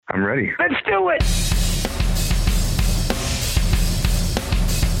I'm ready. Let's do it!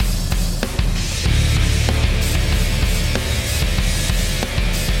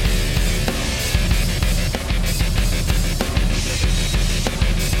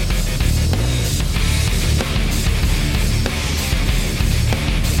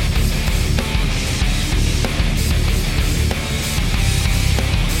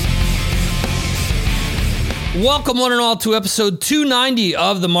 Welcome, one and all, to episode 290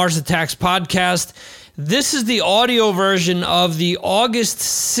 of the Mars Attacks podcast. This is the audio version of the August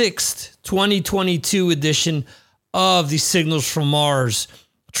 6th, 2022 edition of the Signals from Mars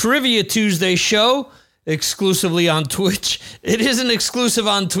Trivia Tuesday show, exclusively on Twitch. It isn't exclusive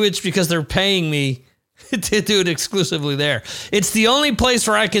on Twitch because they're paying me to do it exclusively there. It's the only place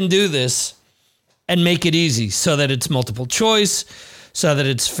where I can do this and make it easy so that it's multiple choice, so that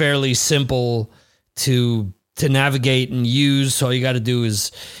it's fairly simple to navigate and use. So all you got to do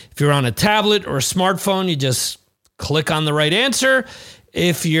is, if you're on a tablet or a smartphone, you just click on the right answer.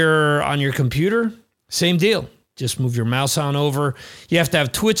 If you're on your computer, same deal. Just move your mouse on over. You have to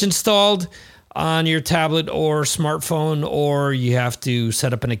have Twitch installed on your tablet or smartphone, or you have to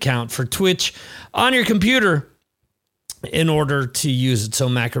set up an account for Twitch on your computer in order to use it. So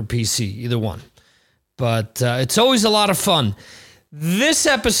Mac or PC, either one. But it's always a lot of fun. This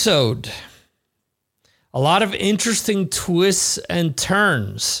episode, a lot of interesting twists and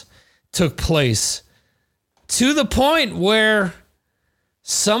turns took place, to the point where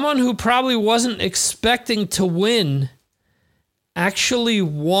someone who probably wasn't expecting to win actually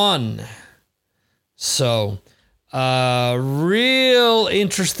won. So, real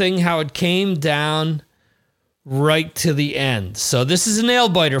interesting how it came down right to the end. So this is a nail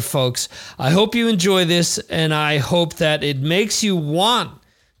biter, folks. I hope you enjoy this, and I hope that it makes you want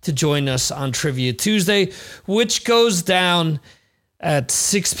to join us on Trivia Tuesday, which goes down at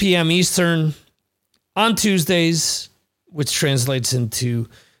 6 p.m. Eastern on Tuesdays, which translates into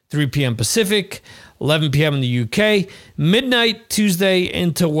 3 p.m. Pacific, 11 p.m. in the UK, midnight Tuesday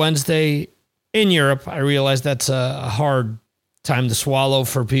into Wednesday in Europe. I realize that's a hard time to swallow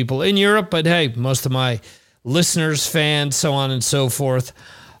for people in Europe, but hey, most of my listeners, fans, so on and so forth,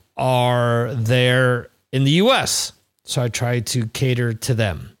 are there in the US. So I try to cater to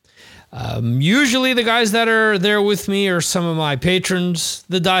them. Usually the guys that are there with me are some of my patrons,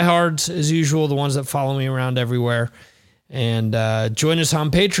 the diehards, as usual, the ones that follow me around everywhere. And join us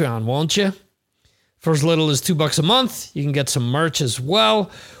on Patreon, won't you? For as little as $2 a month, you can get some merch as well.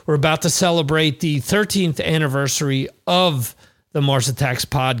 We're about to celebrate the 13th anniversary of the Mars Attacks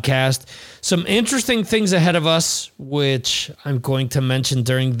podcast. Some interesting things ahead of us, which I'm going to mention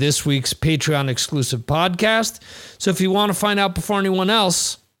during this week's Patreon exclusive podcast. So if you want to find out before anyone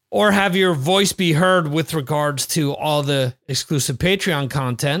else, or have your voice be heard with regards to all the exclusive Patreon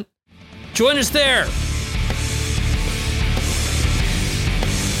content, join us there.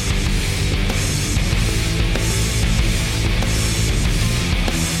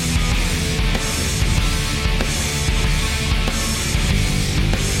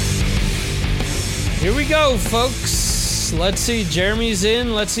 Here we go, folks. Let's see. Jeremy's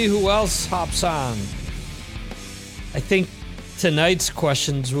in. Let's see who else hops on. I think tonight's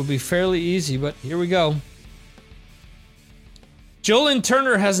questions will be fairly easy, but here we go. Joe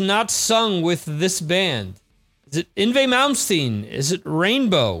Turner has not sung with this band. Is it Yngwie Malmsteen? Is it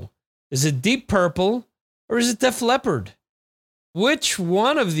Rainbow? Is it Deep Purple? Or is it Def Leppard? Which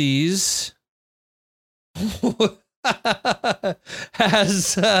one of these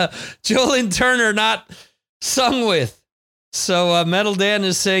has Joe Turner not sung with? So Metal Dan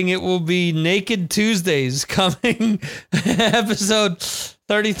is saying it will be Naked Tuesdays coming episode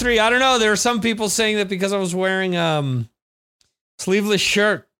 33. I don't know. There are some people saying that because I was wearing sleeveless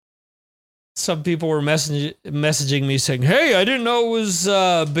shirt. Some people were messaging me saying, hey, I didn't know it was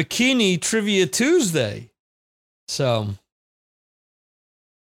Bikini Trivia Tuesday. So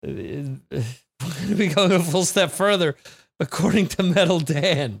we're going to be going a full step further, according to Metal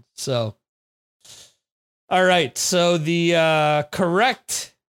Dan. So, all right. So the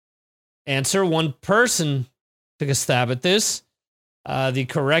correct answer, one person took a stab at this. The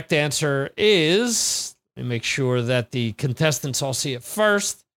correct answer is, let me make sure that the contestants all see it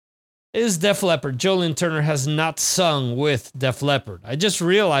first, is Def Leppard. Joe Turner has not sung with Def Leppard. I just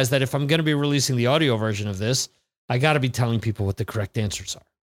realized that if I'm going to be releasing the audio version of this, I got to be telling people what the correct answers are.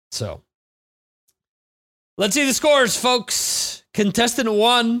 So let's see the scores, folks. Contestant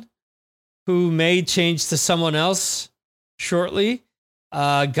 1, who may change to someone else shortly,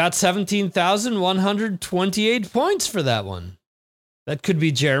 got 17,128 points for that one. That could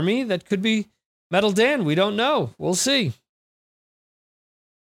be Jeremy. That could be Metal Dan. We don't know. We'll see.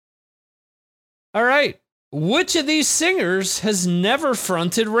 All right. Which of these singers has never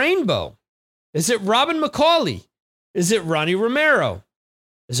fronted Rainbow? Is it Robin McAuley? Is it Ronnie Romero?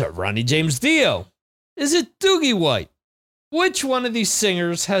 Is it Ronnie James Dio? Is it Doogie White? Which one of these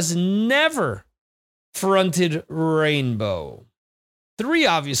singers has never fronted Rainbow? 3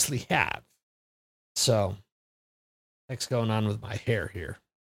 obviously have. So, what's going on with my hair here?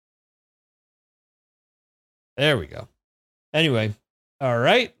 There we go. Anyway, all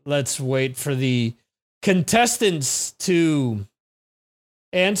right, let's wait for the contestants to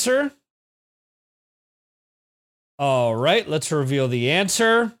answer. All right, let's reveal the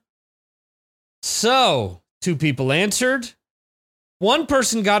answer. So, 2 people answered. 1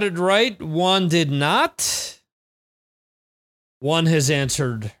 person got it right, 1 did not. 1 has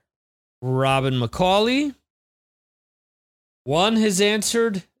answered Robin McAuley. 1 has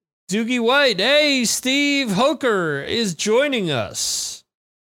answered Doogie White. Hey, Steve Hoker is joining us.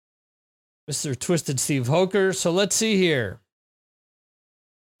 Mr. Twisted Steve Hoker. So let's see here.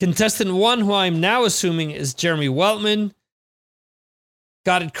 Contestant 1, who I'm now assuming is Jeremy Weltman,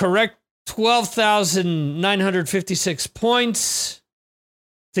 got it correct. 12,956 points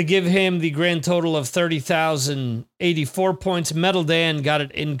to give him the grand total of 30,084 points. Metal Dan got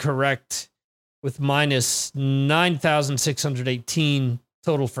it incorrect with minus 9,618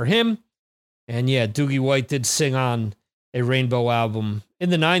 total for him. And yeah, Doogie White did sing on a Rainbow album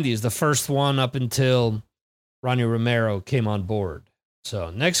in the 90s, the first one up until Ronnie Romero came on board.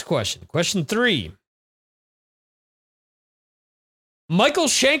 So next question. Question 3. Michael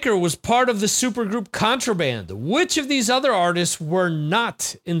Schenker was part of the supergroup Contraband. Which of these other artists were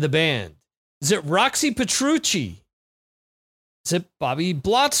not in the band? Is it Roxy Petrucci? Is it Bobby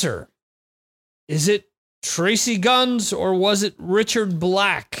Blotzer? Is it Tracy Guns, or was it Richard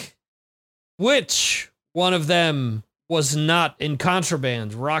Black? Which one of them was not in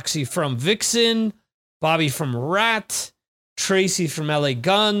Contraband? Roxy from Vixen, Bobby from Rat, Tracy from LA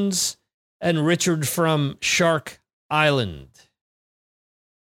Guns, and Richard from Shark Island.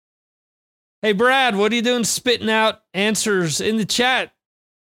 Hey, Brad, what are you doing spitting out answers in the chat?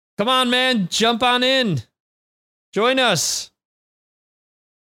 Come on, man. Jump on in. Join us.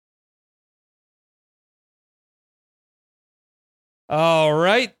 All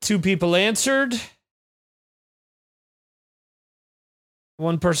right. 2 people answered.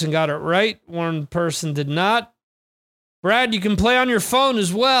 1 person got it right. 1 person did not. Brad, you can play on your phone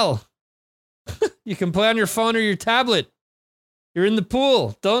as well. You can play on your phone or your tablet. You're in the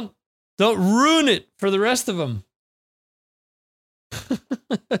pool. Don't ruin it for the rest of them.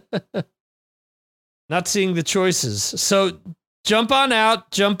 Not seeing the choices. So jump on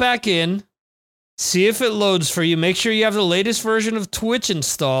out, jump back in, see if it loads for you. Make sure you have the latest version of Twitch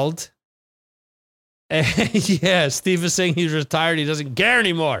installed. And yeah, Steve is saying he's retired. He doesn't care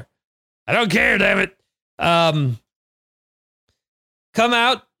anymore. I don't care, damn it. Come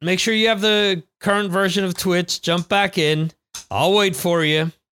out. Make sure you have the current version of Twitch. Jump back in. I'll wait for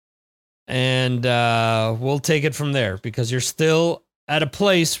you. And we'll take it from there, because you're still at a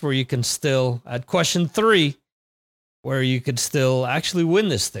place where you can still, at question 3, where you could still actually win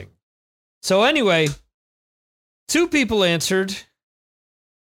this thing. So anyway, 2 people answered,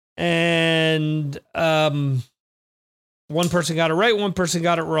 and 1 person got it right, 1 person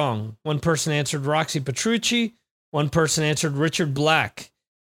got it wrong. 1 person answered Roxy Petrucci, 1 person answered Richard Black.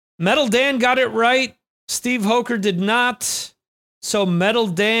 Metal Dan got it right. Steve Hoker did not. So Metal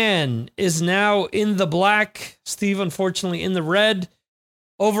Dan is now in the black. Steve, unfortunately, in the red.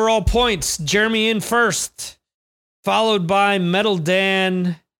 Overall points, Jeremy in first, followed by Metal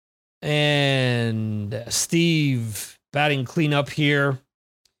Dan and Steve batting clean up here.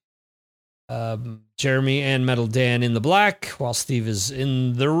 Jeremy and Metal Dan in the black, while Steve is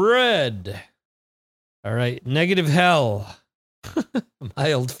in the red. All right, Negative Hell.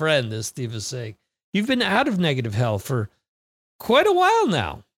 My old friend, as Steve is saying. You've been out of Negative Hell for quite a while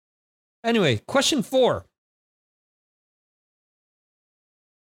now. Anyway, question 4.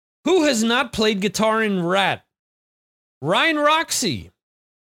 Who has not played guitar in Rat? Ryan Roxy,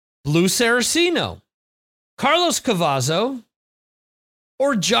 Blue Saraceno, Carlos Cavazo,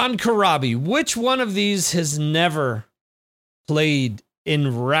 or John Corabi? Which one of these has never played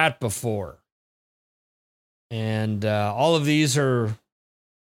in Rat before? And all of these are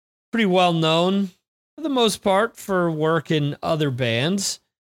pretty well known, for the most part, for work in other bands.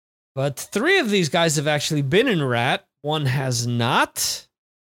 But 3 of these guys have actually been in Rat. 1 has not.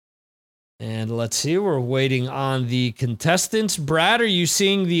 And let's see, we're waiting on the contestants. Brad, are you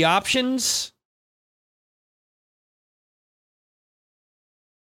seeing the options?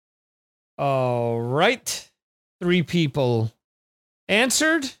 All right. 3 people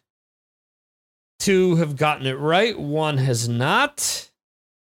answered. 2 have gotten it right. 1 has not.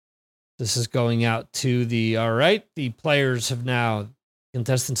 This is going out to all right. The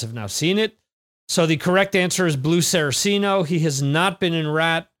contestants have now seen it. So the correct answer is Blue Saraceno. He has not been in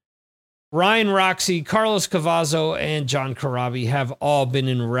Rat. Ryan Roxy, Carlos Cavazzo, and John Corabi have all been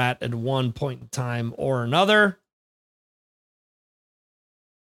in Rat at one point in time or another.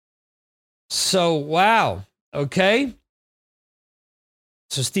 So, wow. Okay.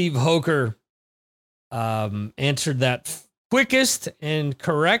 So Steve Hoker answered that quickest and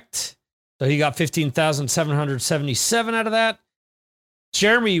correct. So he got 15,777 out of that.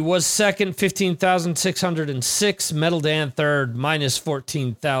 Jeremy was second, 15,606. Metal Dan third, minus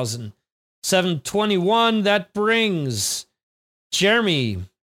 14,721. That brings Jeremy.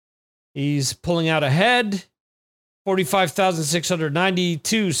 He's pulling out ahead. 45,690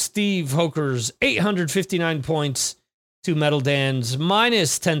 to Steve Hoker's 859 points to Metal Dan's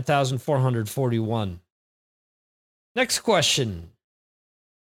minus 10,441. Next question.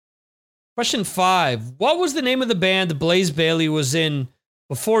 Question 5. What was the name of the band Blaze Bayley was in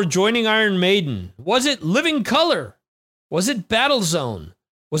before joining Iron Maiden? Was it Living Colour? Was it Battlezone?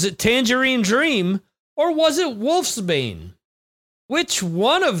 Was it Tangerine Dream? Or was it Wolfsbane? Which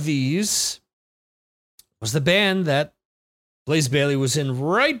one of these was the band that Blaze Bayley was in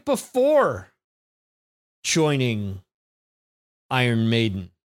right before joining Iron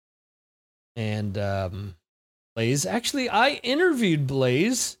Maiden? And Blaze, actually, I interviewed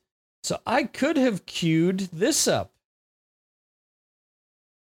Blaze, so I could have queued this up.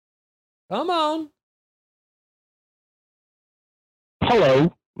 Come on.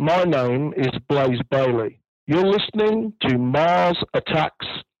 Hello, my name is Blaze Bayley. You're listening to Mars Attacks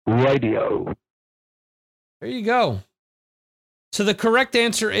Radio. There you go. So the correct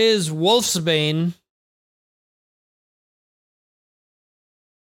answer is Wolfsbane.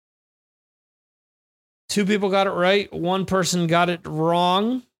 Two people got it right. One person got it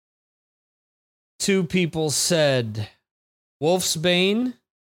wrong. Two people said Wolfsbane.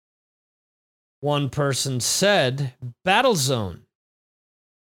 One person said Battlezone.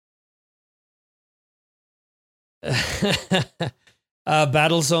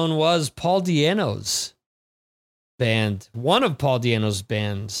 Battlezone was Paul Di'Anno's band, one of Paul Di'Anno's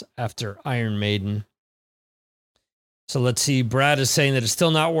bands after Iron Maiden. So let's see. Brad is saying that it's still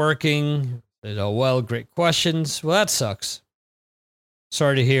not working. Oh, well, great questions. Well, that sucks.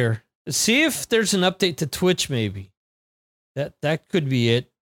 Sorry to hear. See if there's an update to Twitch, maybe. That could be it.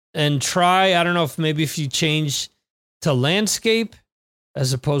 And try, I don't know if maybe if you change to landscape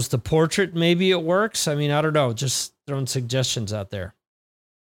as opposed to portrait, maybe it works. I mean, I don't know. Just throwing suggestions out there.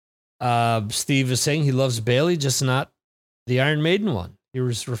 Steve is saying he loves Bayley, just not the Iron Maiden one. He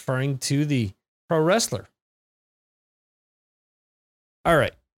was referring to the pro wrestler. All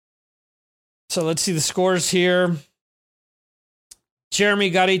right. So let's see the scores here. Jeremy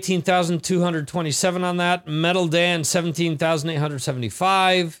got 18,227 on that. Metal Dan,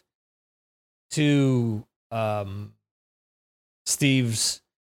 17,875 to Steve's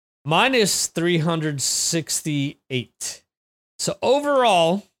minus 368. So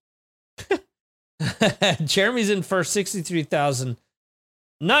overall, Jeremy's in first,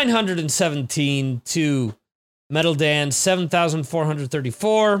 63,917 to Metal Dan,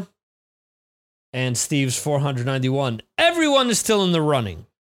 7,434. And Steve's 491. Everyone is still in the running,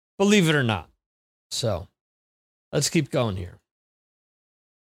 believe it or not. So let's keep going here.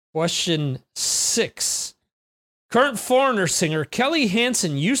 Question 6. Current Foreigner singer Kelly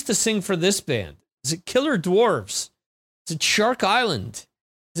Hansen used to sing for this band. Is it Killer Dwarves? Is it Shark Island?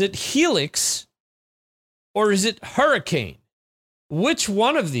 Is it Helix? Or is it Hurricane? Which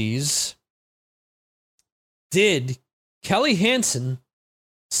one of these did Kelly Hansen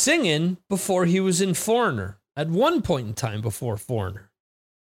sing in before he was in Foreigner? At one point in time before Foreigner.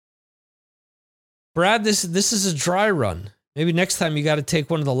 Brad, this is a dry run. Maybe next time you got to take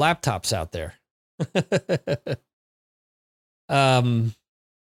one of the laptops out there.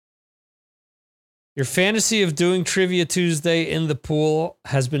 Your fantasy of doing Trivia Tuesday in the pool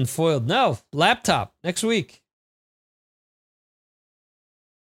has been foiled. No, laptop next week.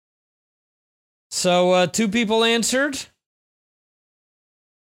 So 2 people answered.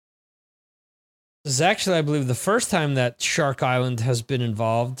 This is actually, I believe, the first time that Shark Island has been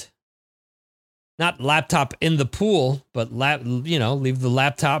involved. Not laptop in the pool, but leave the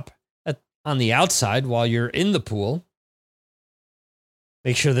laptop on the outside while you're in the pool.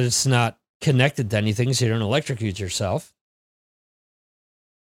 Make sure that it's not connected to anything so you don't electrocute yourself.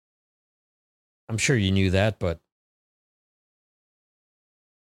 I'm sure you knew that, but...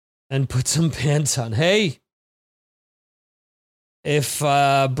 And put some pants on. Hey! If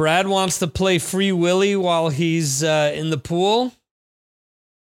Brad wants to play Free Willy while he's in the pool,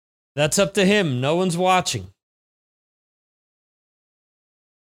 that's up to him. No one's watching.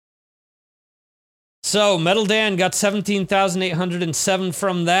 So, Metal Dan got 17,807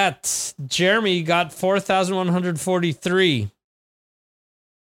 from that. Jeremy got 4,143.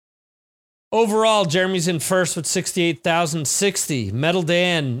 Overall, Jeremy's in first with 68,060. Metal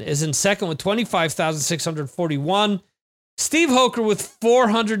Dan is in second with 25,641. Steve Hoker with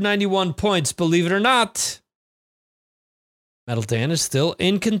 491 points. Believe it or not, Metal Dan is still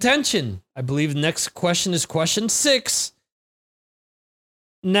in contention. I believe the next question is question 6.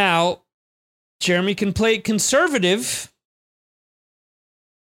 Now, Jeremy can play it conservative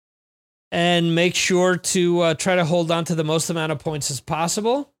and make sure to try to hold on to the most amount of points as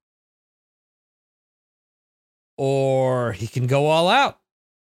possible. Or he can go all out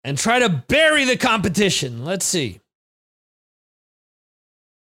and try to bury the competition. Let's see.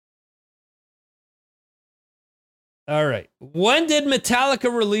 All right. When did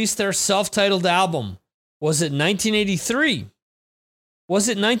Metallica release their self-titled album? Was it 1983? Was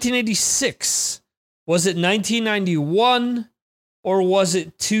it 1986? Was it 1991? Or was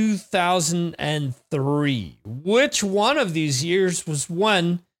it 2003? Which one of these years was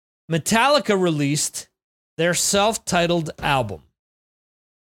when Metallica released their self-titled album?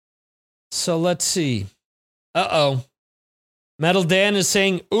 So let's see. Uh-oh. Metal Dan is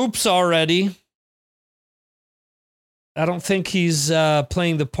saying, oops already. I don't think he's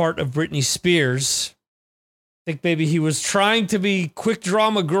playing the part of Britney Spears. I think maybe he was trying to be Quick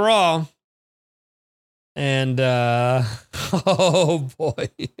Draw McGraw. And, oh boy.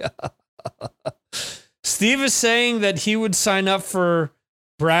 Steve is saying that he would sign up for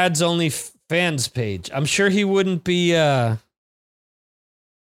Brad's OnlyFans page. I'm sure he wouldn't be a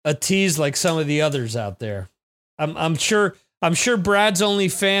tease like some of the others out there. I'm sure Brad's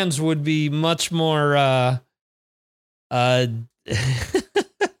OnlyFans would be much more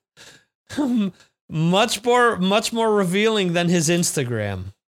much more revealing than his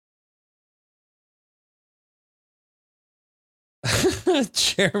Instagram.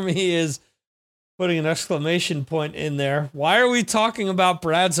 Jeremy is putting an exclamation point in there. Why are we talking about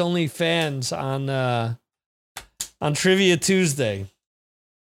Brad's OnlyFans on Trivia Tuesday?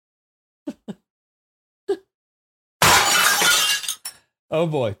 Oh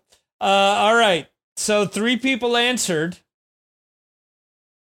boy. All right. So 3 people answered.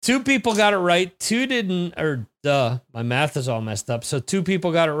 2 people got it right. 2 didn't, my math is all messed up. So 2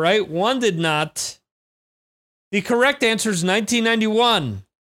 people got it right. 1 did not. The correct answer is 1991.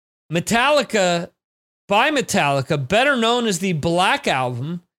 Metallica, by Metallica, better known as the Black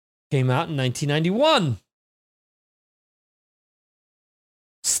Album, came out in 1991.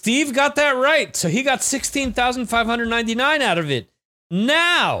 Steve got that right. So he got 16,599 out of it.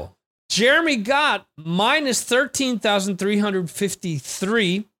 Now, Jeremy got minus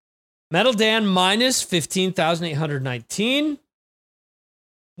 13,353. Metal Dan minus 15,819.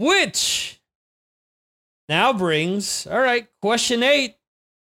 Which now brings, all right, question 8.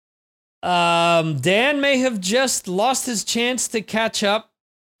 Dan may have just lost his chance to catch up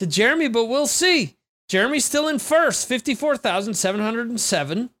to Jeremy, but we'll see. Jeremy's still in first,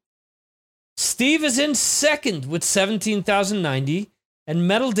 54,707. Steve is in second with 17,090. And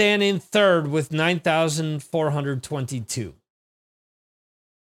Metal Dan in third with 9,422.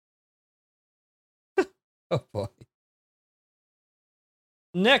 Oh boy.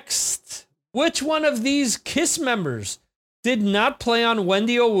 Next, which one of these Kiss members did not play on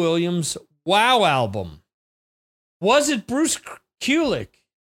Wendy O. Williams' Wow album? Was it Bruce Kulick?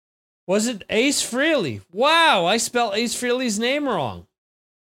 Was it Ace Frehley? Wow, I spelled Ace Frehley's name wrong.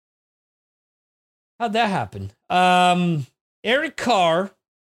 How'd that happen? Eric Carr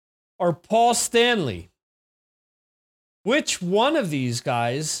or Paul Stanley? Which one of these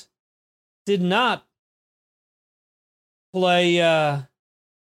guys did not play on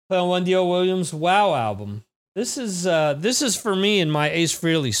Wendy O. Williams' Wow album? This is for me in my Ace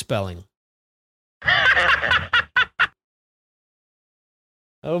Frehley spelling.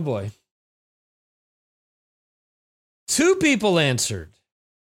 Oh boy. 2 people answered.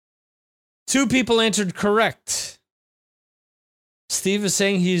 2 people answered correct. Steve is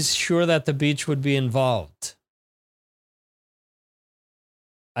saying he's sure that the beach would be involved.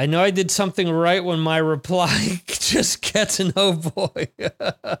 I know I did something right when my reply just gets an oh boy.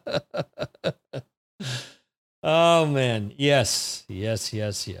 Oh man. Yes.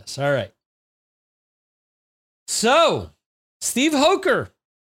 All right. So, Steve Hoker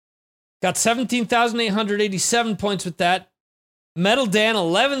got 17,887 points with that. Metal Dan,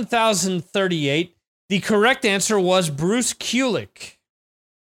 11,038. The correct answer was Bruce Kulick.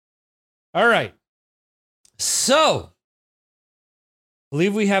 All right. So, I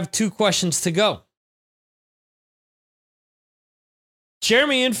believe we have 2 questions to go.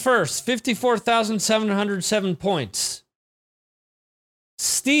 Jeremy in first, 54,707 points.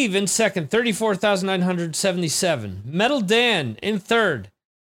 Steve in second, 34,977. Metal Dan in third,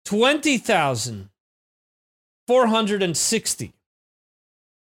 20,460.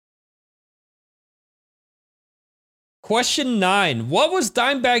 Question 9. What was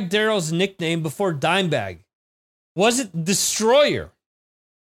Dimebag Darrell's nickname before Dimebag? Was it Destroyer?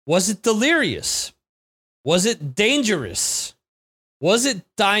 Was it Delirious? Was it Dangerous? Was it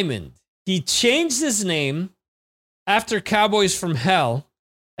Diamond? He changed his name after Cowboys from Hell,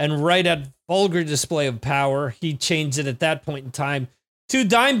 and right at Vulgar Display of Power, he changed it at that point in time to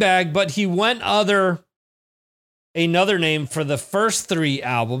Dimebag, but he went another name for the first 3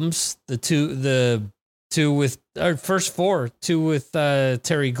 albums, first 4, 2 with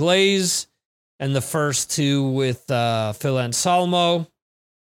Terry Glaze, and the first 2 with Phil Anselmo.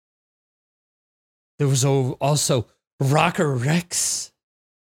 There was also Rocker Rex.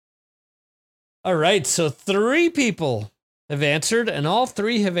 All right, so 3 people have answered, and all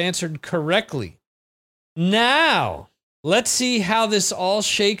 3 have answered correctly. Now, let's see how this all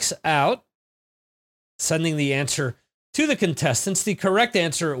shakes out. Sending the answer to the contestants. The correct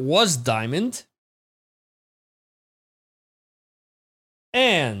answer was Diamond.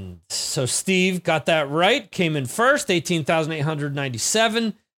 And so Steve got that right, came in first,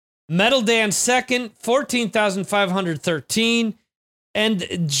 18,897. Metal Dan second, 14,513.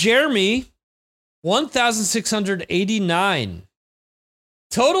 And Jeremy, 1,689.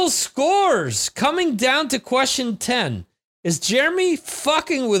 Total scores coming down to question 10. Is Jeremy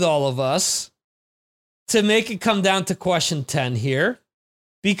fucking with all of us to make it come down to question 10 here?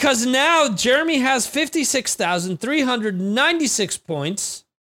 Because now Jeremy has 56,396 points.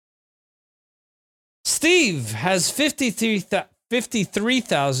 Steve has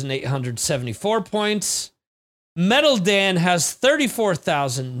 53,874 points. Metal Dan has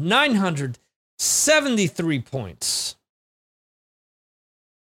 34,973 points.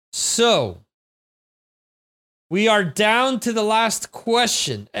 So, we are down to the last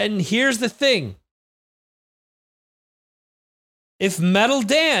question. And here's the thing. If Metal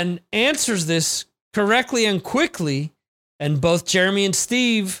Dan answers this correctly and quickly, and both Jeremy and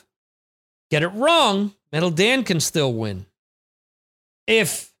Steve get it wrong, Metal Dan can still win.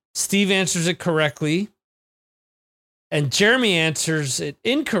 If Steve answers it correctly and Jeremy answers it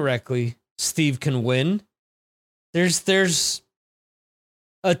incorrectly, Steve can win. There's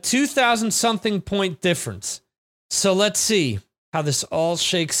a 2,000 something point difference. So let's see how this all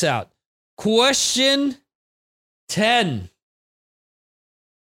shakes out. Question 10.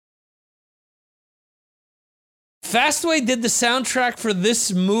 Fastway did the soundtrack for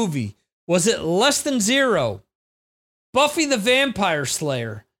this movie. Was it Less Than Zero, Buffy the Vampire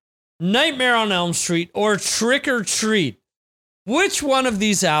Slayer, Nightmare on Elm Street, or Trick or Treat? Which one of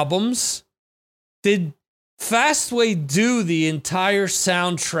these albums did Fastway do the entire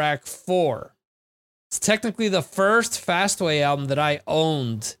soundtrack for? It's technically the first Fastway album that I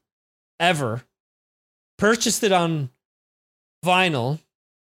owned ever. Purchased it on vinyl. It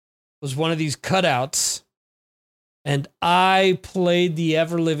was one of these cutouts. And I played the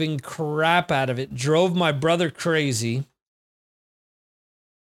ever-living crap out of it. Drove my brother crazy.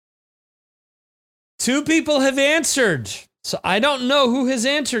 2 people have answered. So I don't know who has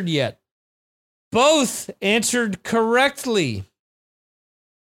answered yet. Both answered correctly.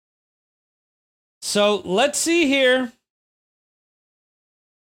 So let's see here.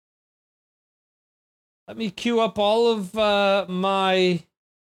 Let me cue up all of my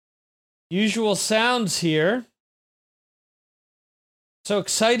usual sounds here. So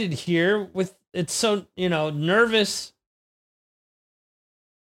excited here with it's so, nervous.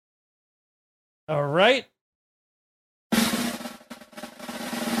 All right.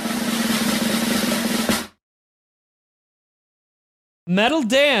 Metal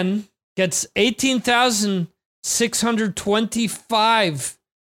Dan gets 18,625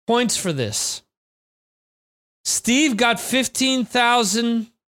 points for this. Steve got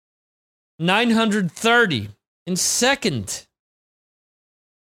 15,930 in second.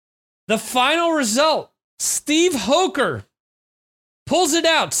 The final result, Steve Hoker pulls it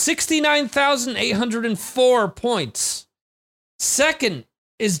out, 69,804 points. Second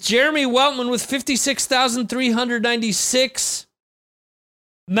is Jeremy Weltman with 56,396.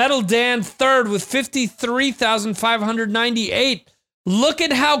 Metal Dan third with 53,598. Look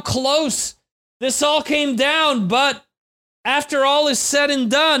at how close this all came down, but after all is said and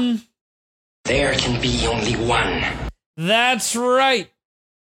done, There can be only one. That's right.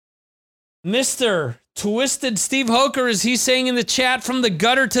 Mr. Twisted Steve Hoker, is he saying in the chat, from the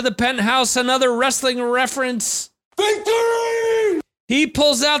gutter to the penthouse, another wrestling reference? Victory! He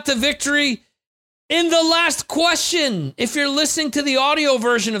pulls out the victory in the last question. If you're listening to the audio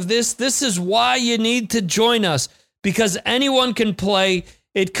version of this, this is why you need to join us, because anyone can play.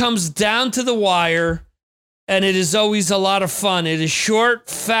 It comes down to the wire, and it is always a lot of fun. It is short,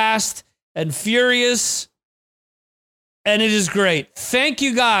 fast, and furious, and it is great. Thank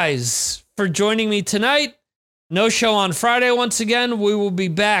you guys for joining me tonight. No show on Friday once again. We will be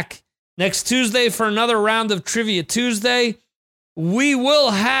back next Tuesday for another round of Trivia Tuesday. We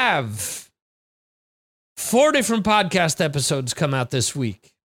will have 4 different podcast episodes come out this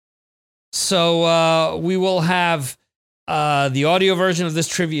week. So we will have the audio version of this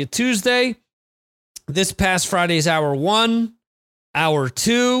Trivia Tuesday. This past Friday's Hour 1, Hour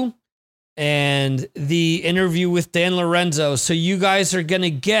 2, and the interview with Dan Lorenzo. So you guys are going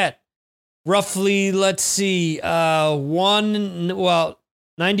to get roughly, let's see, 90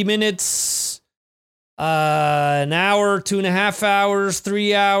 minutes, an hour, 2.5 hours,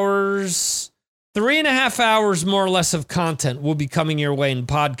 3 hours, 3.5 hours more or less of content will be coming your way in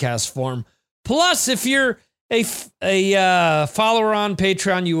podcast form. Plus, if you're a follower on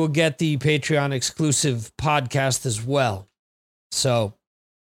Patreon, you will get the Patreon exclusive podcast as well. So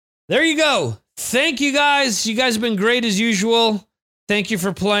there you go. Thank you guys. You guys have been great as usual. Thank you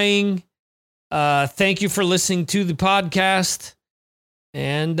for playing. Thank you for listening to the podcast.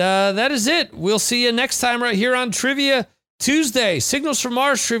 And that is it. We'll see you next time right here on Trivia Tuesday. Signals from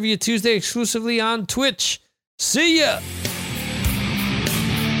Mars Trivia Tuesday exclusively on Twitch. See ya.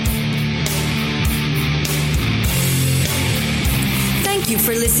 Thank you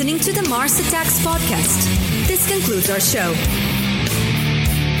for listening to the Mars Attacks podcast. This concludes our show.